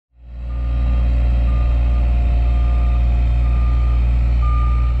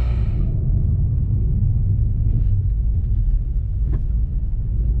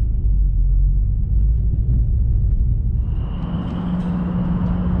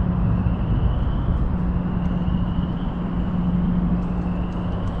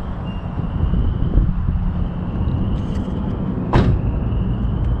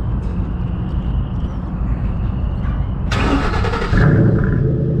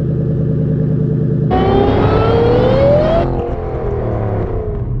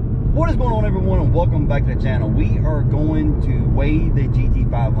channel. We are going to weigh the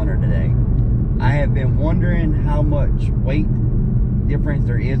GT500 today. I have been wondering how much weight difference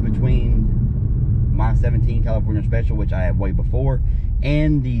there is between my 17 California Special, which I have weighed before,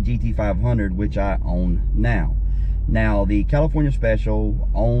 and the GT500, which I own now. Now, the California Special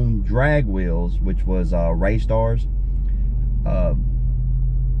on drag wheels, which was Race Stars,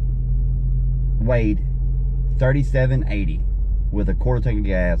 weighed 3780 with a quarter tank of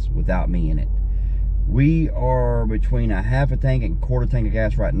gas without me in it. We are between a half a tank and quarter tank of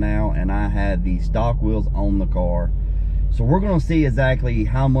gas right now, and I have the stock wheels on the car. So we're going to see exactly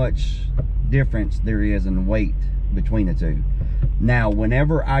how much difference there is in weight between the two. Now,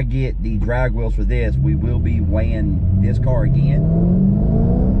 whenever I get the drag wheels for this, we will be weighing this car again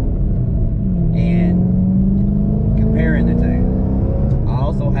and comparing the two. I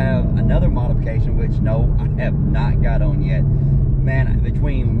also have another modification, which no, I have not got on yet. Man,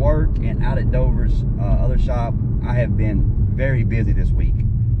 between work and out at Dover's other shop, I have been very busy this week.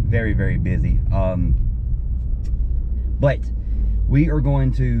 Very, very busy. But we are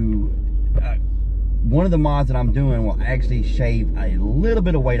going to, one of the mods that I'm doing will actually shave a little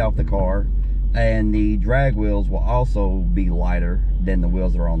bit of weight off the car, and the drag wheels will also be lighter than the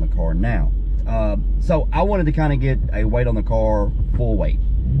wheels that are on the car now. So I wanted to kind of get a weight on the car, full weight.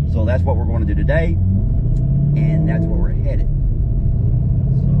 So that's what we're going to do today, and that's where we're headed.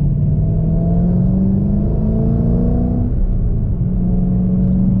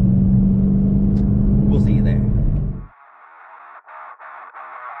 We'll see you there.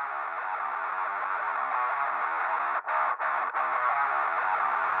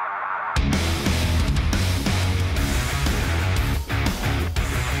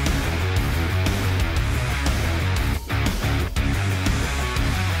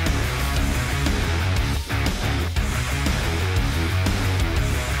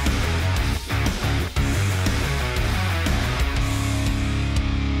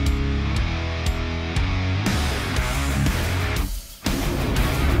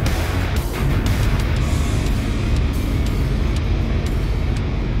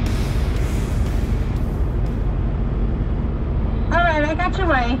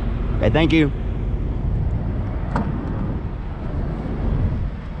 Way. Okay, thank you.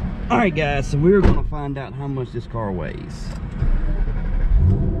 All right, guys, so we're going to find out how much this car weighs.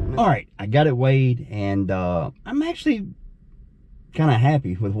 All right, I got it weighed, and I'm actually kind of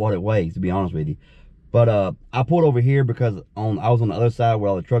happy with what it weighs, to be honest with you. But I pulled over here because I was on the other side where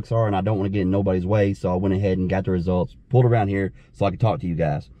all the trucks are, and I don't want to get in nobody's way, so I went ahead and got the results, pulled around here so I could talk to you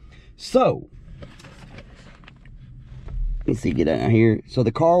guys. So let me see, get out here. So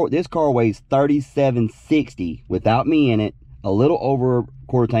this car weighs 3760 without me in it, a little over a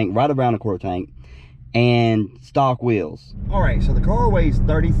quarter tank, right around a quarter tank, and stock wheels. All right, so the car weighs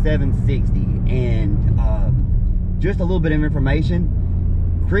 3760, and just a little bit of information.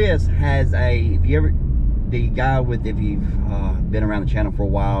 Chris has if you've been around the channel for a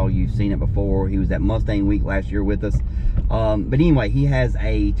while, you've seen it before. He was at Mustang Week last year with us. But anyway, he has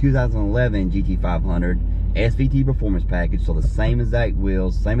a 2011 GT500 SVT performance package, so the same exact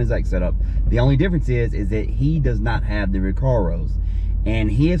wheels, same exact setup. The only difference is that he does not have the Recaros,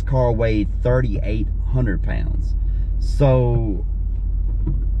 and his car weighed 3,800 pounds. So,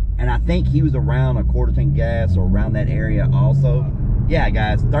 and I think he was around a quarter tank gas or around that area also. Yeah,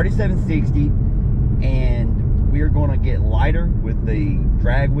 guys, 3760, and we're going to get lighter with the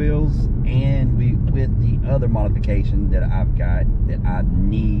drag wheels and with the other modification that I've got that I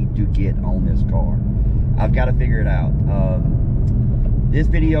need to get on this car. I've got to figure it out. This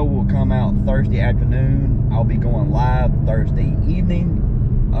video will come out Thursday afternoon. I'll be going live Thursday evening.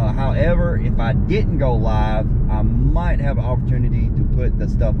 However, if I didn't go live, I might have an opportunity to put the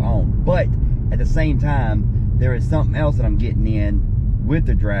stuff on. But at the same time, there is something else that I'm getting in with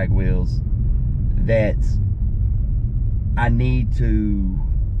the drag wheels that I need to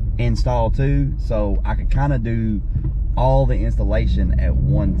install too, so I could kind of do all the installation at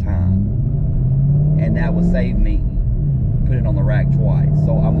one time, and that will save me putting it on the rack twice.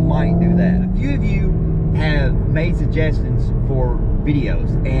 So I might do that. A few of you have made suggestions for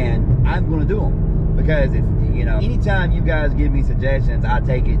videos, and I'm going to do them because if you know, anytime you guys give me suggestions, I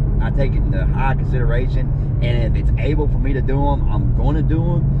take it into high consideration, and if it's able for me to do them, I'm going to do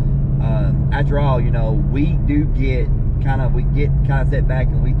them. After all, you know, we get kind of set back,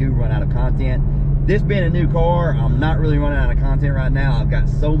 and we do run out of content. This being a new car, I'm not really running out of content right now. I've got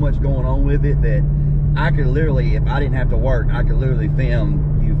so much going on with it that I could literally, if I didn't have to work, I could literally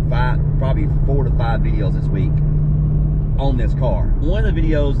film you probably 4 to 5 videos this week on this car. One of the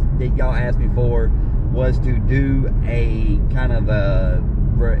videos that y'all asked me for was to do a kind of a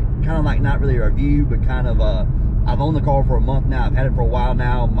for kind of like not really a review, but kind of I've owned the car for a month now. I've had it for a while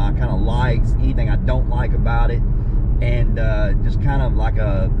now. My kind of likes, anything I don't like about it, and just kind of like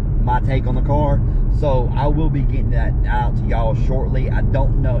my take on the car. So I will be getting that out to y'all shortly. I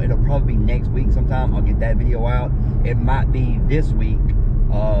don't know, it'll probably be next week sometime. I'll get that video out. It might be this week.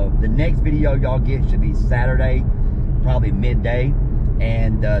 The next video y'all get should be Saturday, probably midday,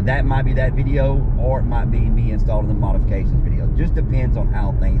 and that might be that video, or it might be me installing the modifications video. Just depends on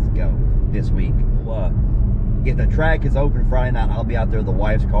how things go this week. If the track is open Friday night, I'll be out there with the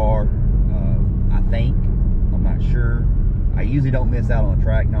wife's car. I think, I'm not sure. I usually don't miss out on a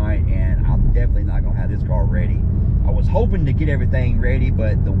track night, and I'm definitely not gonna have this car ready. I was hoping to get everything ready,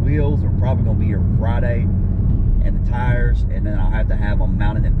 but the wheels are probably gonna be here Friday, and the tires, and then I'll have to have them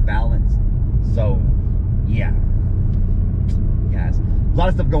mounted and balanced. So yeah, guys, a lot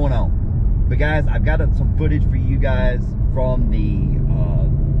of stuff going on. But guys, I've got some footage for you guys from the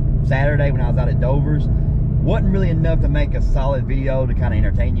Saturday when I was out at Dover's. Wasn't really enough to make a solid video to kind of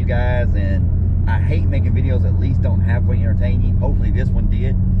entertain you guys, and I hate making videos that at least don't halfway entertain you. Hopefully this one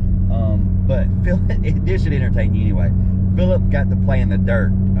did. But this should entertain you anyway. Phillip got to play in the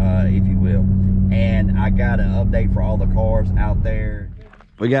dirt, if you will. And I got an update for all the cars out there.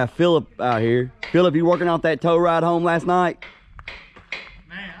 We got Phillip out here. Phillip, you working out that tow ride home last night?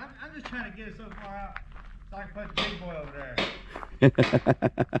 Man, I'm just trying to get it so far out so I can put the big boy over there.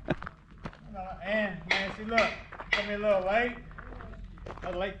 And man, see, look, got me a little late.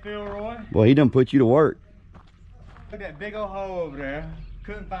 A late Philroy. Well, he done put you to work. Look at that big old hole over there.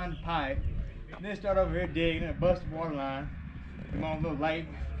 Couldn't find the pipe. And then start over here digging and busted water line. Come on, a little late,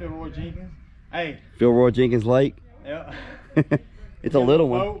 Philroy Jenkins. Hey. Philroy Jenkins Lake. Yeah. It's a little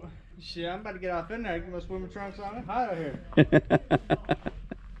one. Boat. Shit, I'm about to get off in there. Get my swimming trunks on. It's hot out here.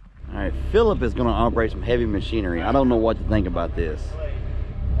 All right, Phillip is going to operate some heavy machinery. I don't know what to think about this.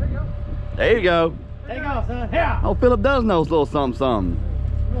 There you go. There you go. Take off, son. Yeah. Oh, Phillip does know a little something, something.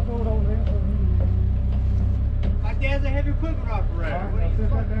 My dad's a heavy equipment operator. Right, sit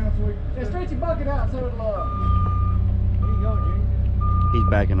that down so we can... Yeah, stretch your bucket out so it'll... Where you going, Junior? He's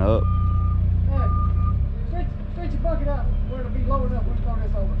backing up. Yeah, stretch your bucket out where it'll be low enough when we throw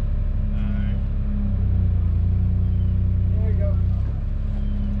this over. Alright. There you go.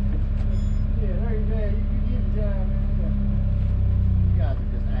 Yeah, there you go. You give it time, man. You guys are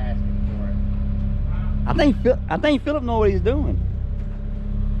just asking for it. I think Phillip knows what he's doing.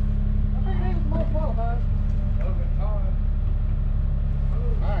 I think he was more qualified.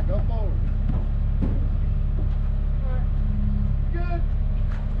 Alright, go forward. Alright, good.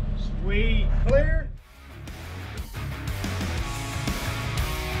 Sweet. Clear.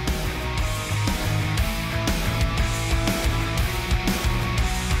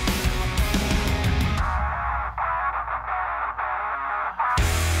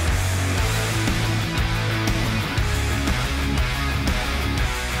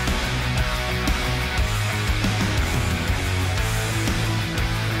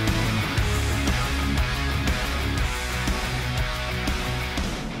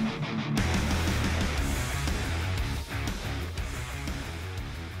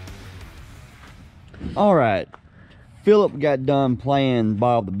 All right, Phillip got done playing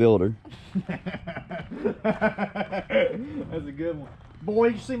Bob the Builder. That's a good one. Boy,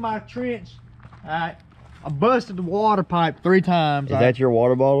 you see my trench? Alright. I busted the water pipe 3 times. Is that your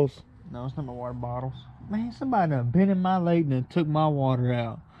water bottles? No, it's not my water bottles. Man, somebody done been in my lake and took my water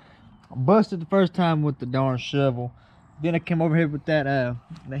out. I busted the first time with the darn shovel. Then I came over here with that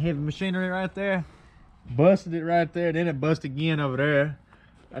the heavy machinery right there. Busted it right there. Then it busted again over there.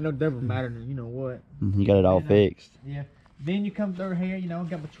 I know that would matter than you know what. You got it all fixed. Yeah. Then you come through here, you know,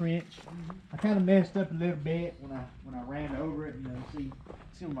 got my trench. I kind of messed up a little bit when I ran over it, you know,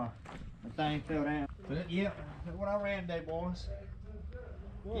 see my thing fell down. But yeah, that's what I ran today, boys.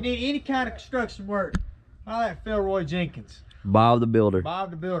 You need any kind of construction work, I like Philroy Jenkins. Bob the Builder.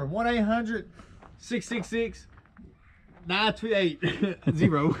 Bob the Builder.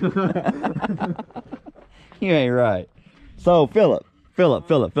 1-800-666-9280. You ain't right. So Phillip. So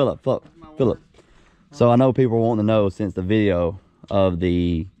I know people want to know, since the video of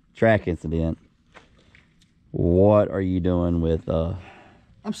the track incident, what are you doing with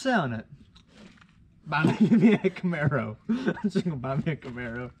I'm selling it. Buy me a Camaro. I'm just gonna buy me a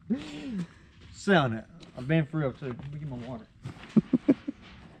Camaro. Selling it. I've been for real too. Let me get my water.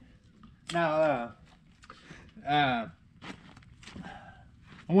 Now I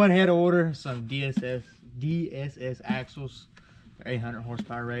went ahead to order some DSS axles. They're 800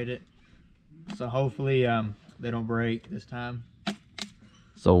 horsepower rated, so hopefully they don't break this time.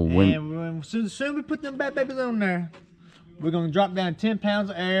 So when and soon we put them bad babies on there, We're gonna drop down 10 pounds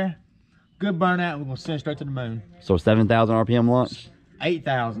of air, good burnout, and we're gonna send it straight to the moon. So 7,000 RPM launch?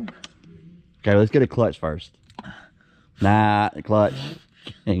 8,000. Okay, let's get a clutch first. Nah, the clutch.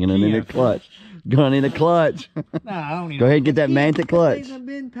 Ain't gonna need a clutch. Gonna need a clutch. Nah, I don't need Go ahead and get that Mantic clutch. These have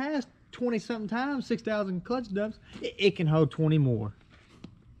been past 20-something times, 6,000 clutch dumps. It can hold 20 more.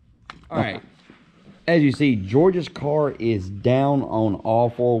 All right. As you see, George's car is down on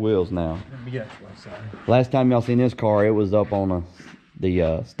all 4 wheels now. Let me get that one side. Last time y'all seen this car, it was up on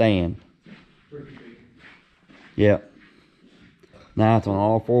the stand. Yep. Now it's on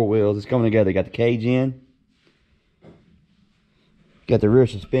all 4 wheels. It's coming together. Got the cage in. Got the rear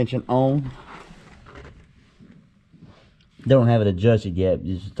suspension on. Don't have it adjusted yet.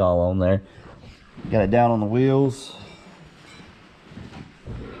 Just it's all on there. Got it down on the wheels.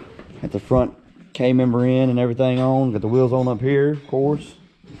 Got the front K-member in and everything on. Got the wheels on up here, of course.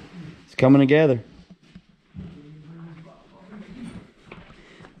 It's coming together.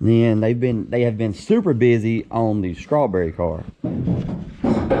 And then they have been super busy on the strawberry car.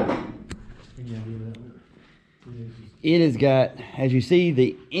 It has got, as you see,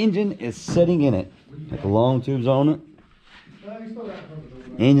 the engine is sitting in it. Got the long tubes on it.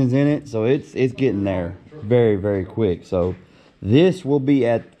 Engine's in it, so it's getting there very, very quick. So this will be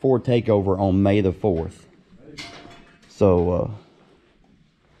at Ford Takeover on May the 4th. So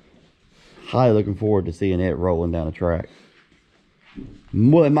highly looking forward to seeing it rolling down the track.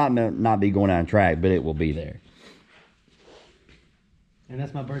 Well, it might not be going down the track, but it will be there. And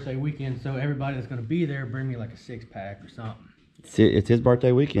that's my birthday weekend, so everybody that's going to be there, bring me like a 6-pack or something. It's his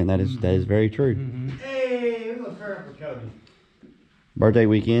birthday weekend. That is very true. Hey, we're gonna pair up with Cody. Birthday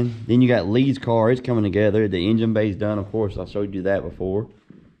weekend. Then you got Lee's car. It's coming together. The engine bay's done, of course. I showed you that before.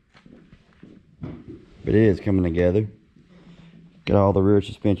 But it is coming together. Got all the rear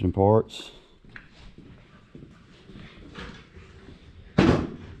suspension parts.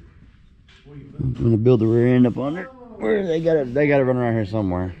 I'm gonna build the rear end up under. Where they got it? They got it running around here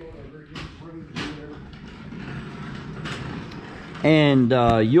somewhere. And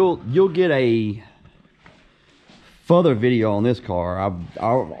you'll get a further video on this car. I've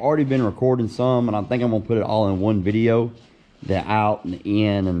already been recording some, and I think I'm gonna put it all in one video, the out and the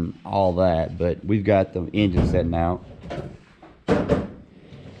in and all that. But we've got the engine setting out. Got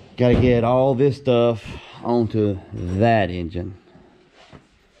to get all this stuff onto that engine.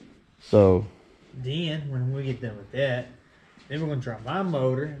 So Then, when we get done with that, then we're going to drop my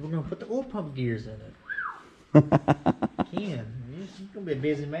motor and we're going to put the oil pump gears in it. Ken, you're going to be a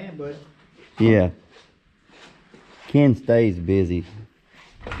busy man, bud. yeah, Ken stays busy.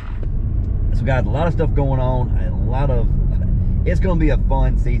 So guys, a lot of stuff going on. It's going to be a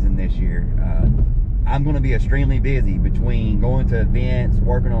fun season this year. I'm going to be extremely busy between going to events,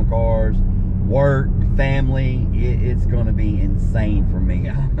 working on cars, work, family. It's going to be insane for me.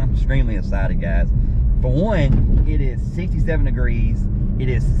 I'm extremely excited, guys. For one, it is 67 degrees. It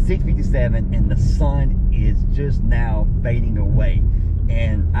is 6:57, and the sun is just now fading away.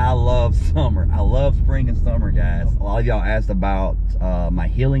 And I love summer. I love spring and summer, guys. A lot of y'all asked about my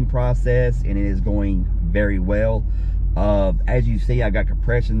healing process, and it is going very well. As you see, I got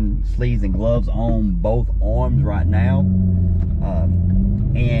compression sleeves and gloves on both arms right now.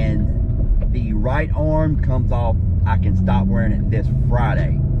 And the right arm comes off. I can stop wearing it this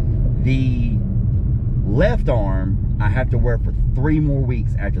Friday. The left arm, I have to wear for 3 more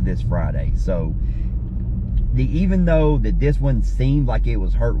weeks after this Friday. So even though that this one seemed like it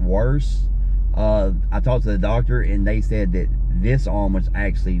was hurt worse, I talked to the doctor and they said that this arm was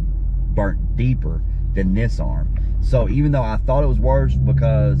actually burnt deeper than this arm. So even though I thought it was worse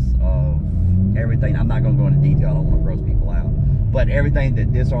because of everything, I'm not going to go into detail, I don't want to gross people out, but everything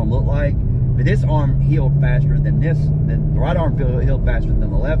that this arm looked like, but this arm healed faster than the right arm healed faster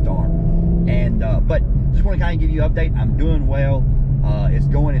than the left arm. And but just want to kind of give you an update. I'm doing well. It's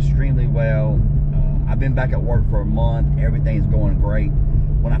going extremely well. I've been back at work for a month. Everything's going great.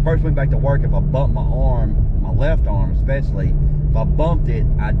 When I first went back to work, if I bumped my arm, my left arm especially, if I bumped it,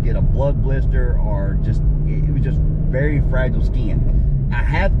 I'd get a blood blister or just, it was just very fragile skin. I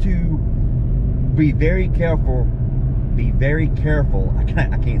have to be very careful,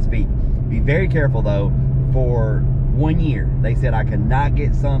 I can't speak. Be very careful though, for 1 year. They said I could not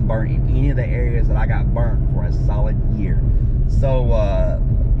get sunburn in any of the areas that I got burnt for a solid year. So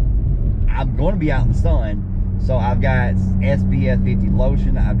I'm going to be out in the sun. So I've got SPF 50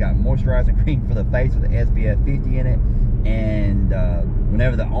 lotion. I've got moisturizing cream for the face with the SPF 50 in it. And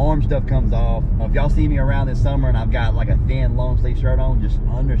whenever the arm stuff comes off, if y'all see me around this summer and I've got like a thin long sleeve shirt on, just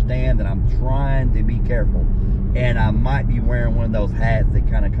understand that I'm trying to be careful. And I might be wearing one of those hats that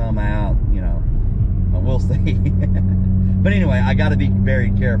kind of come out, you know, we'll see. But anyway, I got to be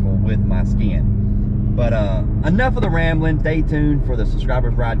very careful with my skin. But enough of the rambling. Stay tuned for the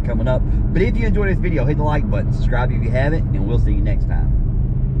subscribers ride coming up. But if you enjoyed this video, hit the like button, subscribe if you haven't, and we'll see you next time.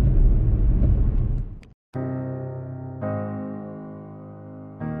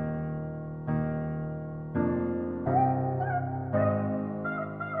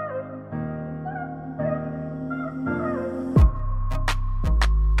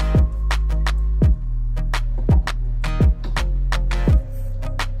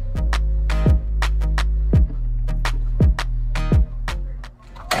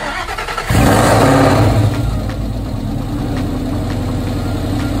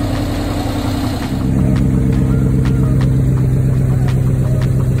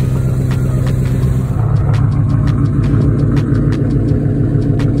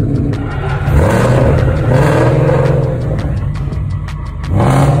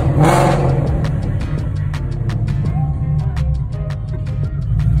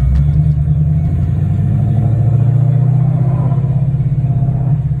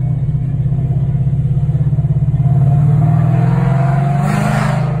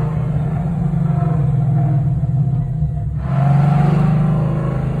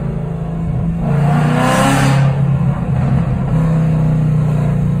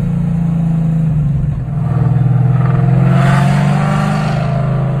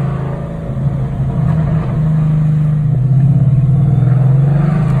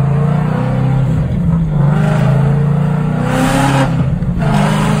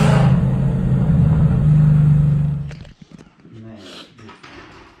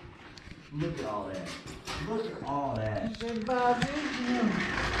 Look at all that. Look at all that.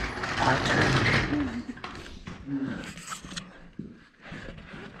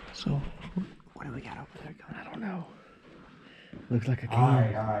 So, what do we got over there going? I don't know. Looks like a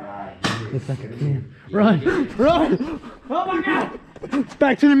can. Alright. Looks like a can. Run! Run! Oh my god!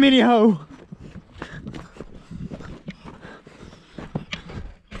 Back to the mini hoe.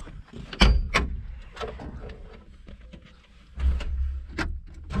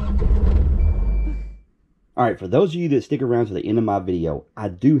 Alright, for those of you that stick around to the end of my video, I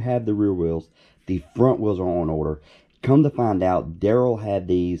do have the rear wheels. The front wheels are on order. Come to find out, Daryl had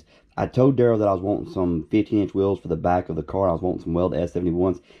these. I told Daryl that I was wanting some 15-inch wheels for the back of the car. I was wanting some Weld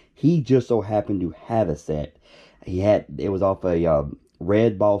S71s. He just so happened to have a set. It was off a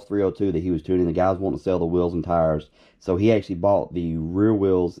red Boss 302 that he was tuning. The guy was wanting to sell the wheels and tires. So he actually bought the rear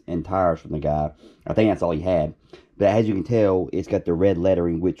wheels and tires from the guy. I think that's all he had. But as you can tell, it's got the red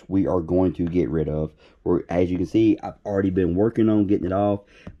lettering, which we are going to get rid of. As you can see, I've already been working on getting it off.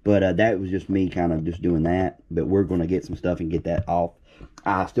 But that was just me kind of just doing that. But we're going to get some stuff and get that off.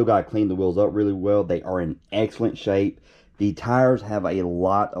 I still got to clean the wheels up really well. They are in excellent shape. The tires have a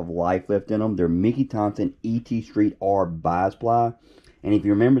lot of life left in them. They're Mickey Thompson ET Street R bias ply. And if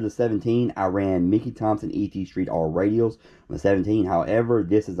you remember the 17, I ran Mickey Thompson ET Street R radials on the 17. However,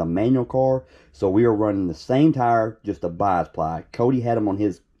 this is a manual car, so we are running the same tire, just a bias ply. Cody had them on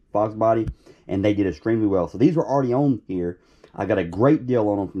his Fox body, and they did extremely well. So these were already on here. I got a great deal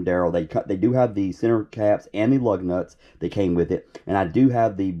on them from Daryl. They do have the center caps and the lug nuts that came with it. And I do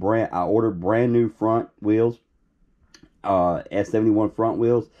have the I ordered brand new front wheels, S71 front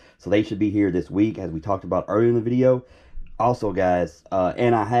wheels. So they should be here this week, as we talked about earlier in the video. Also, guys,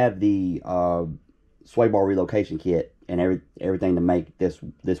 and I have the sway bar relocation kit and everything to make this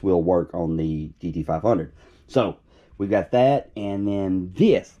wheel work on the GT500. So we got that, and then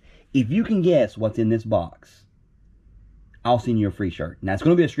this. If you can guess what's in this box, I'll send you a free shirt. Now it's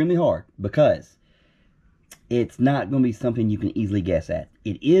going to be extremely hard because it's not going to be something you can easily guess at.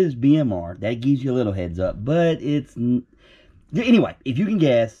 It is BMR. That gives you a little heads up, but it's anyway. If you can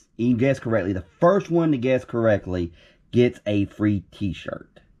guess, and you guess correctly, the first one to guess correctly gets a free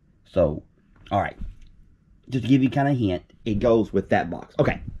t-shirt. So, alright. Just to give you kind of a hint, it goes with that box.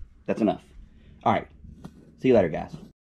 Okay, that's enough. Alright. See you later, guys.